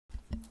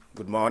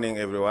Good morning,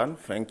 everyone.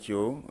 Thank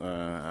you.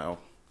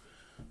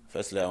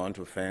 Firstly, I want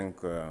to thank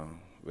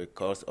the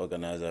course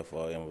organizer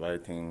for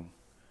inviting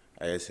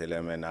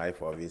ASLM and I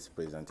for this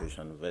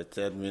presentation. They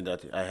told me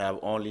that I have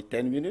only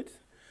 10 minutes.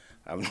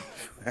 I'm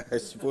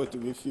supposed to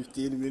be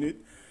 15 minutes.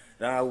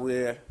 Now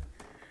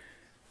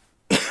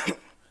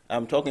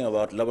I'm talking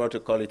about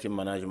laboratory quality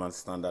management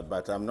standard,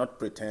 but I'm not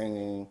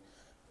pretending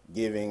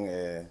giving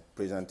a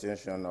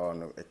presentation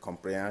on a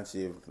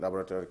comprehensive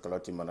laboratory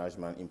quality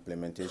management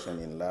implementation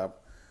in lab.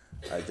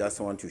 I just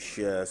want to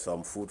share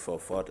some food for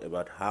thought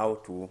about how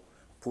to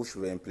push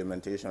the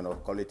implementation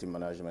of quality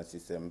management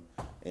system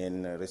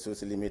in a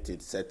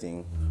resource-limited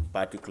setting,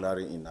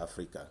 particularly in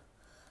Africa.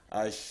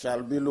 I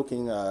shall be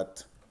looking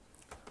at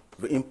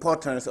the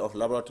importance of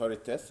laboratory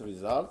test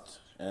results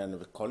and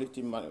the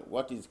quality,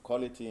 what is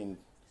quality in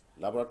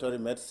laboratory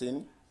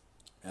medicine,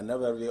 an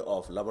overview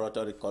of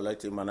laboratory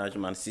quality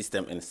management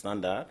system and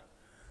standard,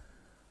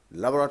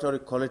 laboratory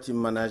quality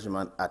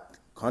management at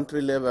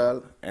country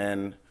level,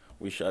 and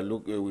we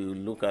will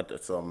look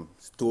at some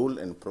tool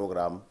and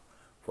program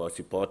for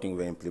supporting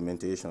the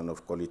implementation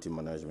of quality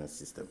management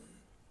system.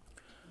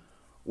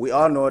 We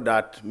all know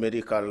that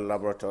medical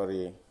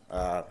laboratory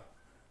are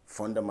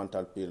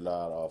fundamental pillar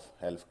of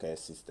healthcare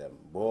system,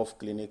 both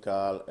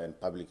clinical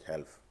and public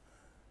health.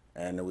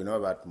 And we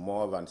know that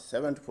more than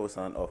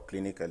 70% of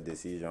clinical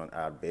decisions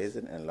are based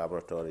in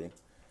laboratory,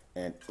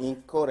 and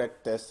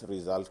incorrect test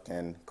results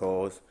can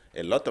cause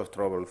a lot of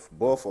trouble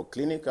both for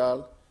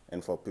clinical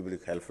and for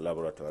public health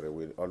laboratory.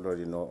 We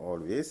already know all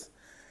this.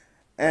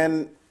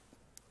 And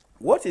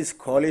what is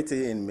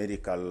quality in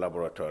medical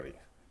laboratory?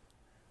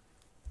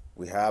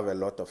 We have a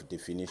lot of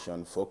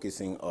definition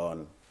focusing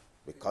on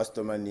the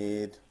customer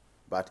need,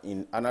 but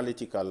in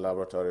analytical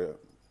laboratory,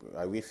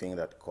 we think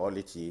that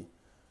quality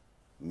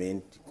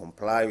means to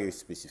comply with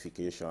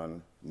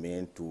specification,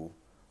 means to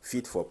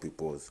fit for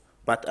purpose.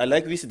 But I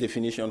like this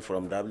definition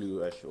from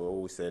WHO,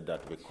 who said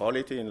that the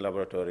quality in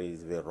laboratory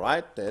is the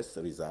right test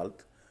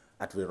result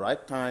at the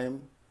right time,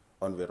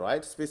 on the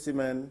right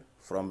specimen,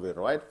 from the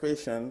right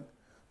patient,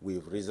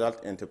 with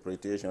result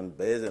interpretation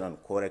based on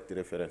correct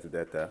reference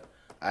data,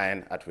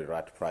 and at the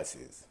right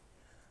prices.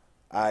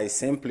 I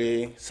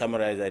simply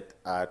summarize it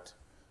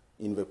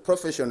in the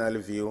professional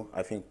view,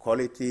 I think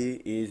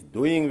quality is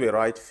doing the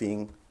right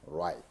thing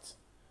right.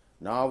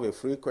 Now the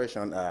three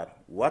questions are,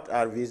 what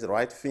are these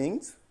right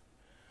things,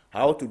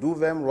 how to do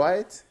them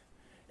right,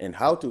 and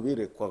how to be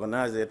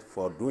recognized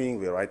for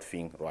doing the right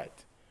thing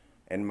right.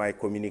 And my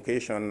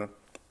communication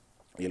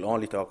will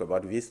only talk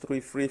about these three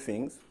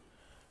things.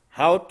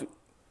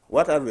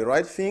 What are the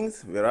right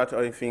things? The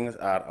right things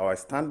are our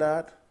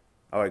standard,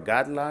 our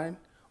guideline,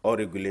 or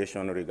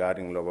regulation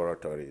regarding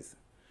laboratories.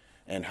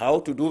 And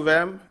how to do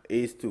them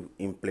is to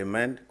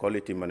implement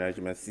quality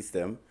management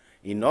system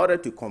in order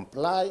to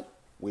comply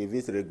with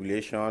this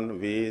regulation,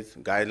 with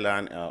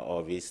guideline,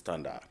 or with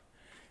standard.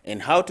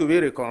 And how to be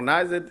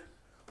recognized,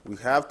 we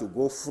have to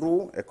go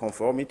through a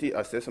conformity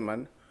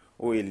assessment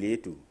will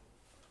lead to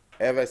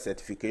either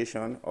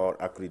certification or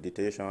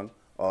accreditation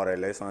or a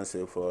license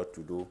for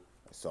to do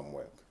some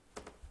work.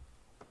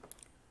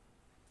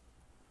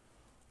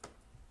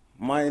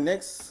 My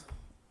next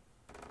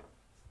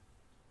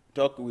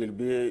talk will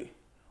be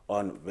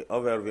on the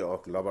overview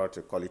of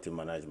laboratory quality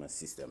management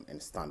system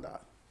and standard.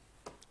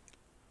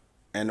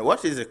 And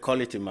what is a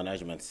quality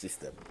management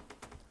system?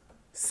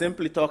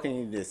 Simply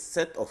talking, is a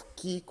set of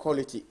key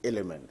quality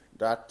elements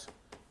that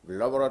the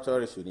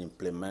laboratory should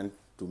implement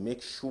to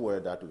make sure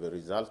that the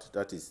result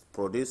that is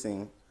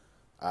producing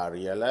are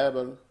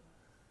reliable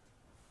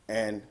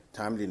and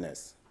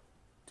timeliness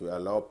to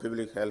allow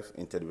public health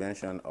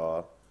intervention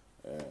or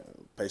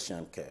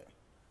patient care.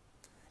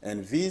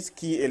 And these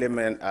key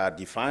elements are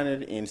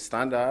defined in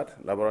standard,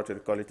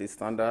 laboratory quality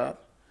standard,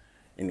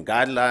 in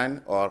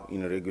guideline, or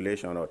in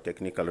regulation or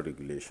technical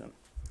regulation.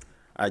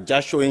 I'm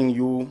just showing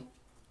you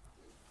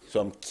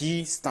some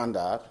key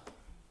standard,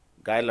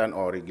 guideline,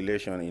 or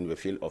regulation in the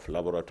field of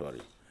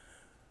laboratory.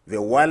 The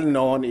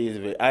well-known is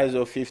the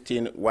ISO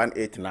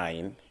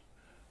 15189,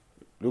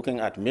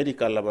 looking at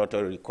medical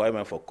laboratory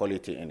requirement for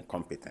quality and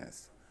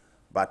competence.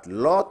 But a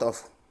lot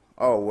of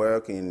our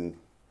work in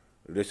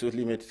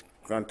resource-limited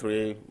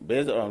country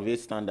based on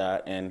this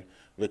standard and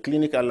the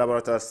Clinical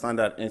Laboratory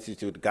Standard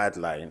Institute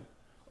guideline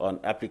on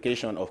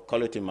application of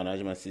quality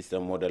management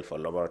system model for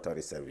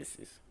laboratory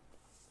services.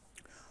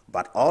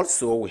 But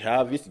also we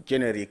have this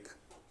generic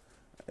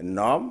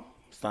norm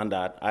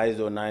standard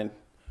ISO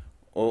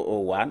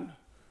 9001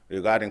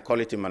 regarding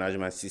quality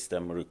management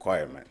system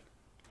requirement.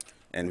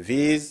 And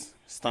these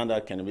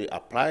standards can be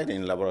applied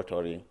in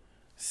laboratory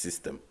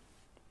system.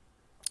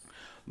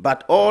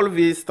 But all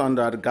these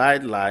standard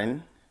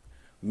guidelines,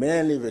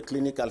 mainly the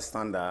clinical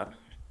standard,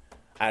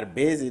 are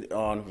based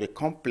on the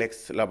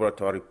complex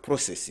laboratory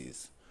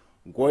processes,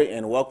 going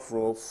and work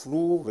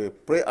through the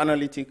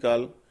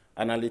pre-analytical,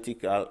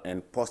 analytical,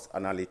 and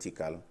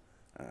post-analytical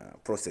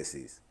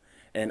processes.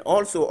 And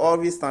also all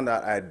these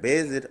standards are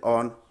based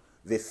on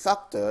the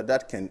factor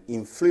that can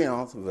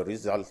influence the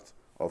result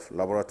of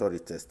laboratory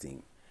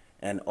testing.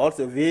 And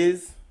also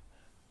these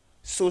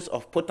source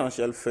of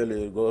potential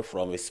failure go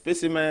from a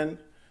specimen,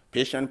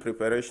 patient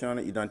preparation,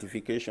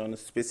 identification,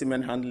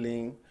 specimen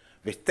handling,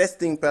 the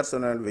testing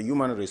personnel, the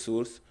human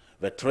resource,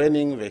 the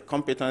training, the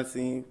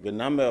competency, the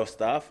number of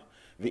staff,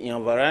 the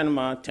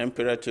environment,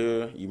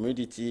 temperature,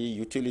 humidity,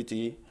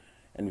 utility,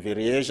 and the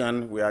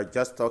reagent. We are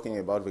just talking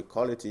about the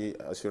quality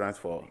assurance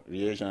for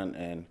reagent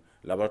and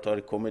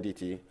laboratory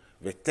commodity,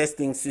 the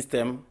testing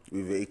system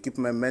with the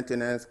equipment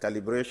maintenance,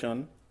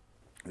 calibration,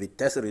 the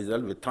test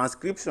result, the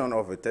transcription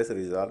of the test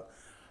result,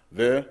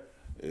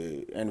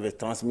 and the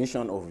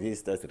transmission of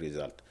these test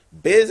results.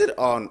 Based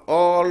on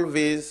all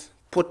these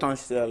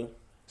potential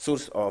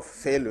sources of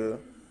failure,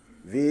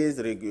 these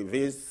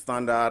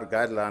standard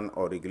guidelines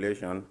or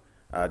regulations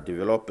are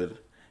developed.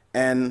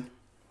 And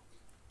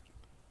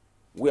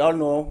we all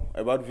know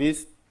about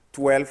these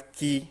 12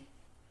 key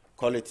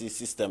quality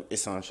system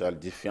essential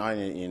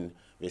defined in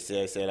the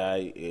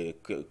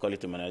ASLM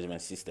quality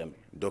management system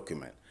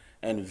document.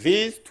 And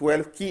these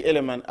 12 key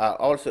elements are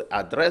also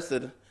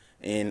addressed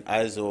in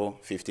ISO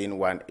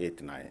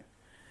 15189.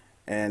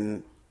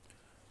 And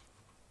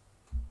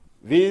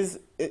these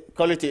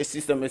quality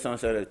system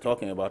essentials are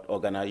talking about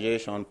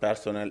organization,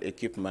 personnel,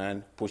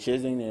 equipment,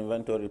 purchasing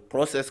inventory,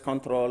 process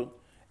control,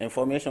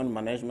 information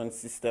management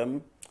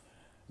system,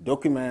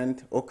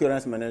 document,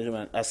 occurrence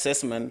management,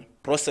 assessment,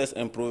 process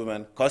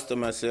improvement,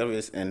 customer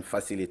service, and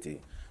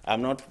facility.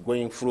 I'm not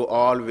going through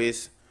all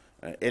these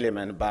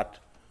elements, but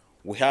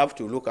we have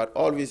to look at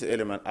all these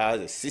elements as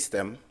a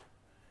system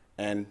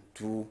and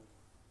to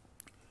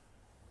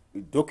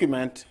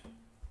document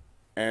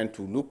and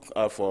to look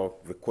for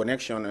the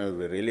connection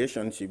and the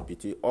relationship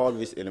between all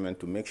these elements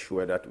to make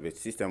sure that the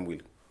system will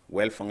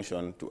well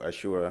function to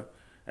assure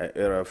an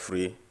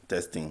error-free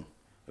testing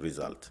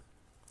result.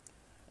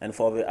 And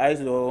for the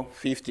ISO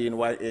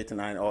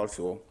 15189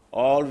 also,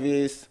 all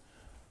these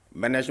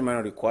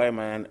management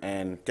requirements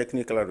and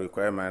technical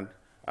requirements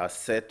are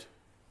set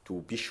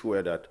to be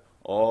sure that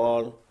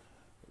all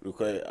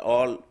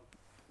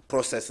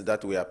processes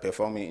that we are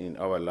performing in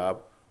our lab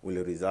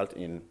will result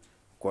in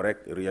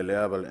correct,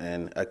 reliable,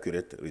 and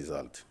accurate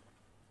result.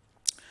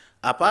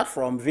 Apart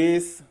from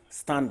this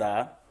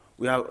standard,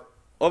 we have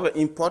other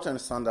important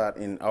standards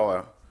in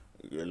our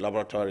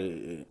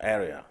laboratory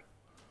area.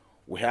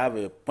 We have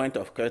a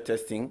point-of-care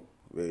testing,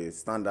 the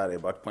standard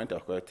about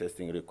point-of-care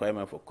testing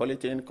requirement for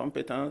quality and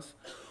competence.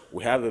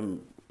 We have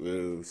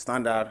a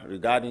standard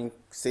regarding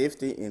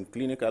safety in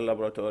clinical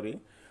laboratory.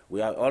 We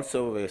have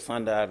also a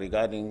standard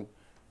regarding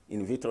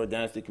in vitro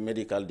diagnostic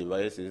medical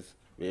devices,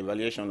 the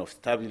evaluation of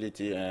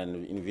stability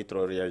and in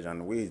vitro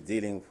reagent. We are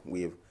dealing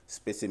with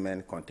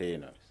specimen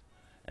containers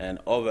and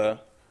other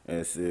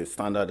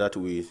standards that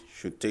we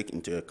should take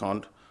into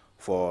account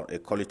for a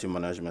quality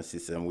management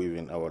system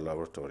within our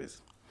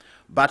laboratories.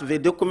 But the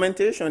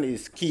documentation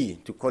is key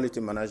to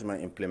quality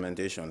management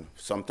implementation.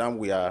 Sometimes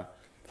we are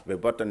the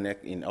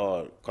bottleneck in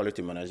our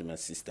quality management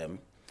system,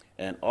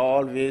 and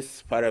all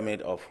these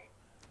parameters of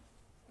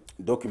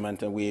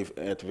documenting with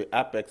at the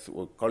apex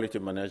of quality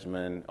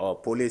management, or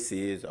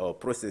policies, or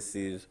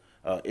processes,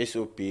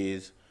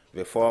 SOPs,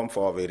 the form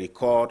for the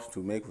record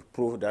to make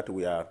proof that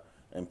we are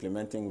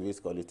implementing this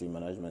quality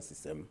management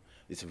system.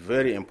 It's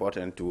very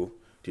important to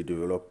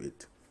develop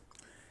it.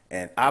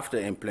 And after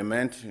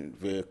implementing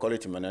the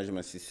quality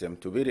management system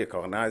to be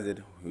recognized,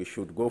 we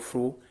should go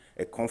through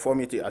a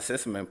conformity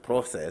assessment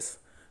process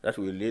that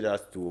will lead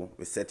us to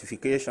a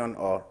certification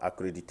or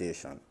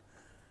accreditation.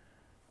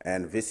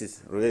 And this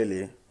is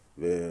really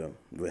the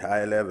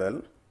high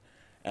level.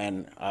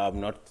 And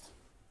I'm not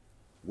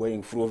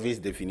going through this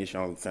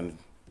definition. We can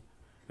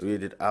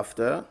read it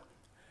after.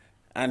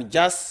 And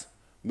just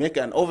make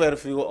an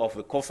overview of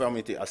the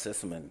conformity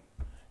assessment.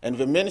 And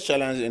the main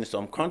challenge in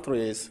some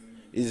countries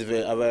is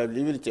the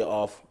availability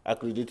of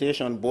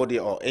accreditation body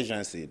or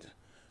agency.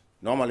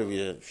 Normally,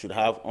 we should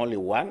have only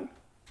one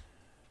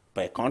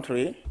per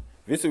country.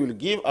 This will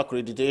give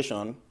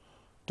accreditation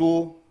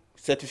to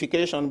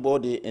certification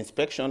body,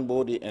 inspection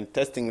body, and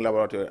testing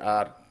laboratory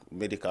are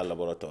medical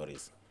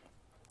laboratories.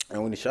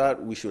 And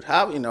we should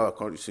have in our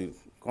country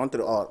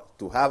or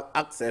to have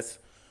access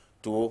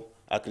to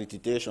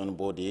accreditation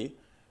body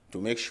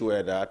to make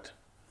sure that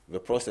the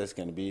process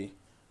can be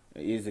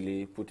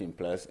easily put in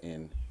place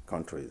in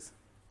countries.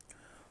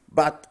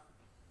 But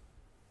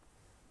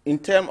in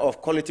terms of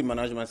quality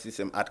management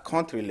system at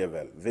country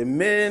level, the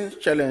main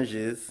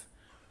challenges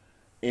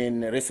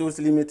in resource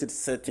limited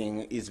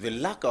setting is the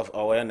lack of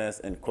awareness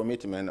and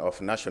commitment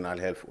of national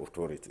health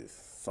authorities.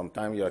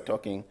 Sometimes you are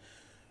talking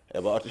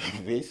about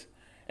this,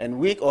 and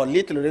weak or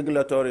little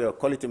regulatory or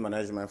quality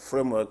management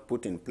framework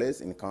put in place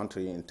in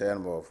country in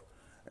terms of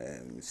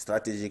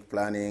strategic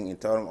planning, in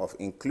terms of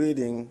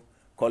including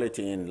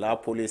quality in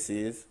lab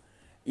policies,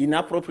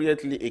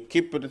 inappropriately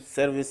equipped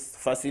service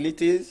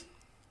facilities,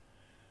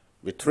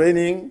 the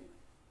training,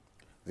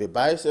 the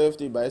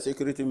biosafety,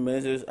 biosecurity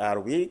measures are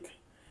weak,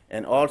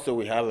 and also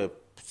we have a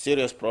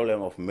serious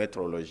problem of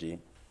metrology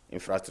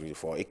infrastructure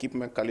for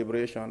equipment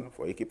calibration,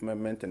 for equipment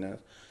maintenance.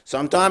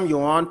 Sometimes you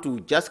want to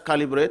just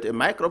calibrate a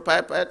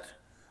micropipette.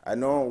 I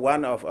know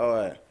one of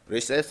our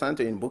research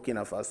center in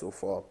Burkina Faso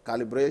for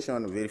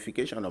calibration,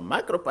 verification of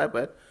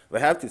micropipette. We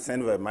have to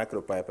send the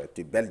micropipette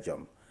to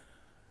Belgium.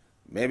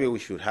 Maybe we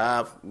should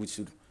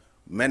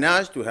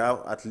manage to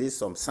have at least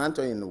some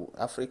center in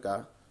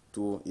Africa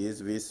to ease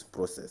this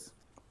process.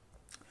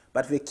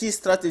 But the key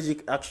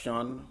strategic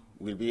action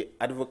will be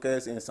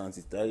advocacy and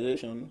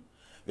sensitization,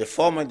 the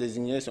formal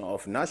designation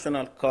of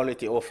national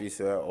quality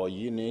officer or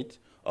unit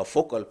or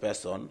focal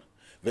person,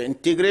 the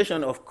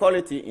integration of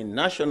quality in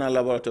national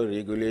laboratory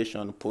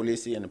regulation,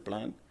 policy and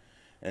plan,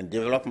 and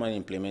development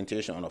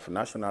implementation of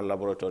national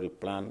laboratory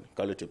plan,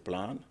 quality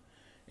plan,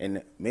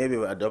 and maybe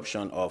the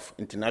adoption of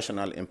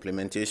international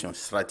implementation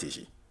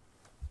strategy.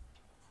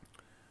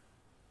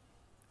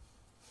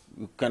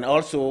 We can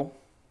also,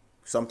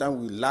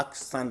 sometimes we lack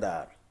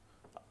standard.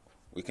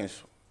 We can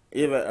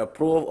either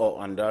approve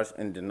or endorse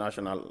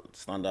international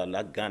standard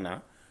like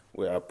Ghana.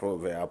 We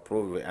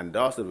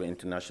endorse the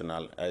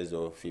international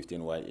ISO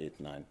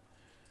 15189.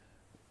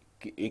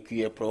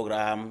 EQA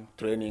program,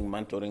 training,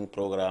 mentoring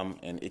program,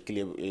 and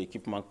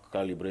equipment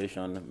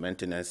calibration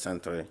maintenance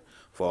center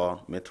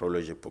for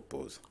metrology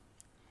purpose.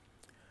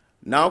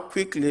 Now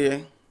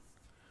quickly,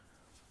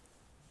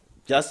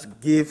 just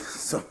give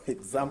some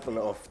example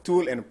of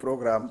tool and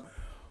program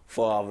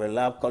for the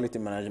lab quality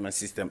management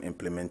system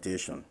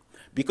implementation.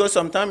 Because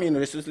sometimes in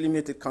resource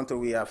limited country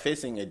we are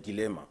facing a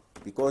dilemma,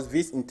 because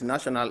this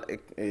international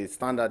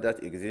standard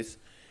that exists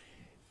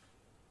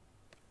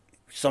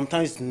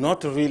sometimes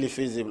not really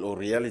feasible or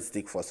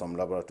realistic for some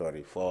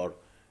laboratory for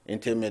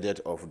intermediate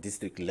of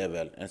district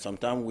level, and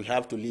sometimes we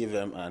have to leave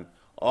them an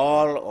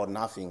all or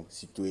nothing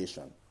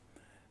situation.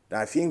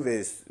 I think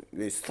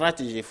the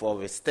strategy for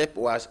the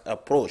stepwise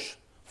approach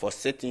for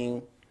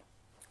setting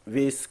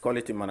this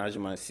quality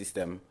management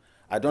system,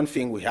 I don't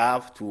think we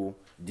have to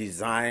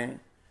design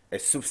a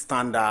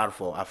substandard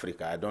for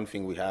Africa. I don't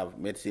think we have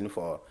medicine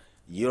for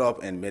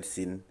Europe and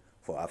medicine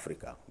for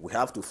Africa. We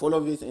have to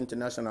follow this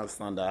international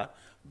standard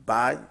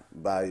by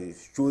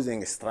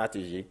choosing a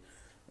strategy,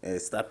 a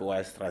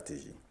stepwise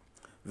strategy.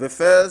 The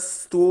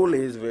first tool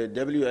is the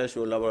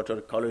WHO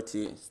Laboratory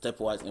Quality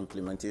Stepwise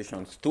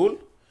Implementation tool,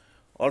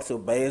 also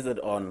based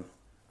on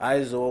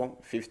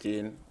ISO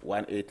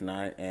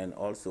 15189 and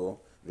also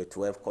the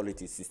 12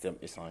 Quality System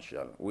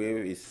Essential, where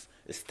is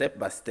a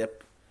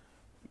step-by-step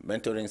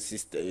mentoring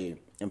system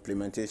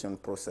implementation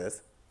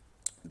process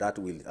that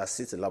will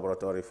assist the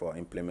laboratory for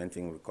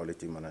implementing the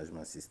quality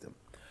management system.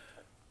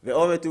 The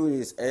other tool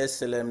is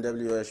ASLM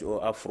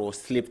WHO Afro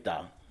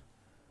SLIPTA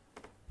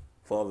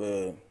for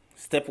the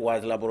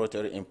stepwise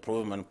laboratory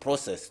improvement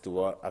process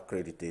toward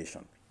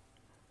accreditation.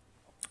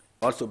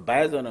 Also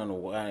based on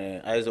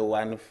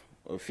ISO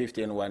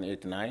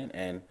 15189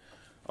 and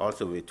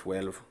also the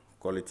 12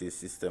 Quality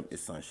System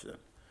Essential.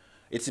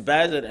 It's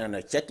based on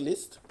a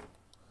checklist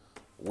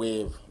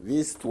with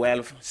these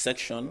 12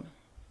 sections.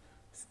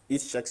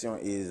 Each section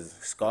is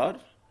scored,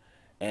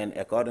 and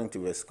according to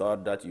the score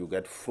that you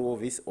get through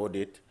this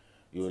audit,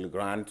 you will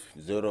grant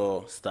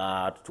 0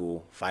 star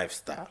to 5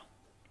 star.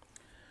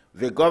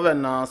 The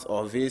governance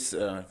of this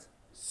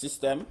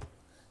system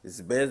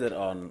is based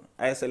on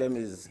ASLM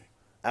is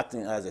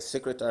acting as a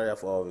secretary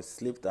for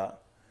SLIPTA,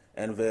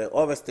 and the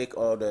other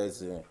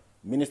stakeholders,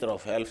 Minister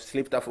of Health,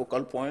 SLIPTA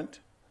focal point,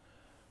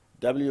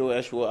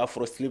 WHO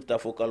Afro SLIPTA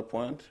focal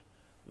point,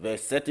 the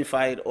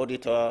certified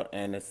auditor,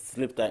 and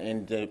SLIPTA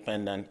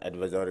independent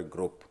advisory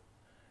group.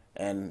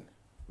 And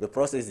the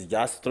process is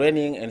just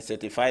training and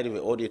certify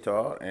the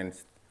auditor and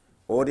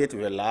audit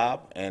the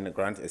lab and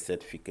grant a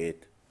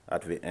certificate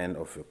at the end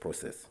of the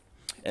process.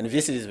 And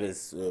this is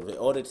the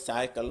audit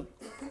cycle.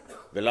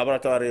 The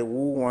laboratory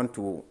who want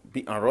to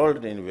be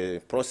enrolled in the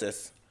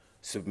process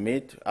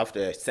submit,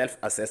 after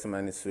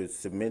self-assessment,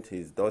 submit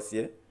his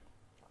dossier,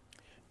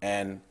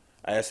 and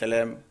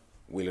ASLM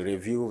will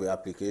review the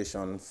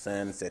application,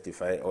 send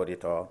certified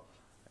auditor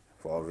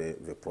for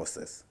the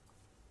process.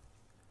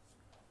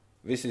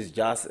 This is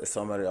just a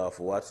summary of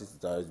what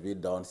has been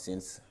done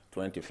since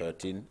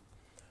 2013.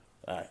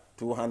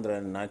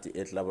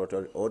 298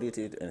 laboratories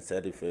audited and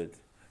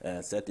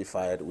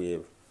certified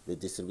with the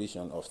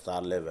distribution of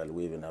star level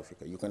within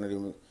Africa. You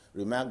can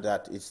remark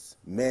that it's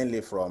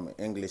mainly from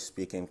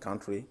English-speaking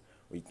country.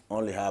 We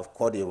only have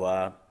Cote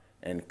d'Ivoire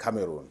and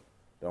Cameroon.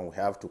 Then we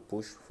have to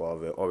push for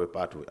the other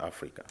part of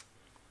Africa.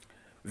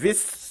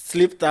 This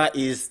SLIPTA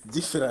is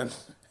different.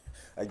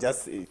 I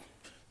just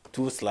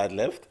 2 slides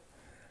left.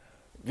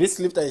 This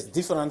SLIPTA is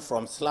different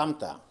from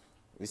SLAMTA.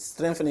 With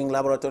strengthening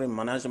laboratory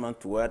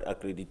management toward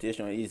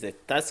accreditation is a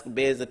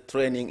task-based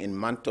training in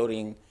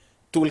mentoring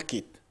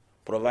toolkit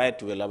provided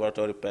to the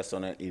laboratory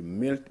personnel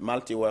in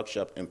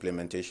multi-workshop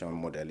implementation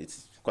model.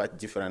 It's quite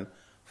different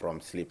from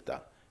SLIPTA.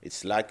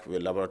 It's like the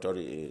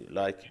laboratory,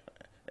 like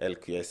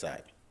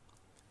LQSI.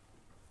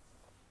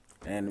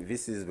 And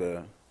this is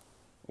the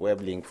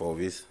web link for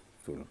this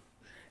tool.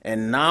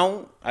 And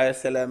now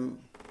ASLM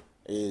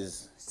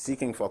is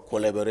seeking for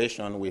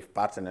collaboration with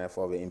partners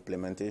for the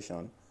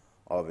implementation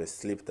of a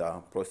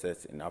SLIPTA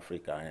process in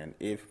Africa. And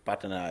if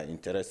partners are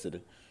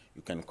interested,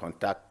 you can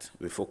contact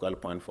the focal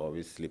point for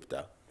this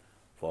SLIPTA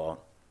for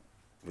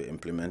the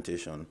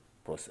implementation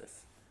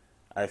process.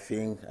 I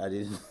think I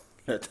didn't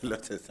let a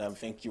lot of time.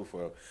 Thank you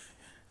for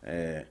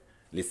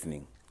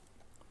listening.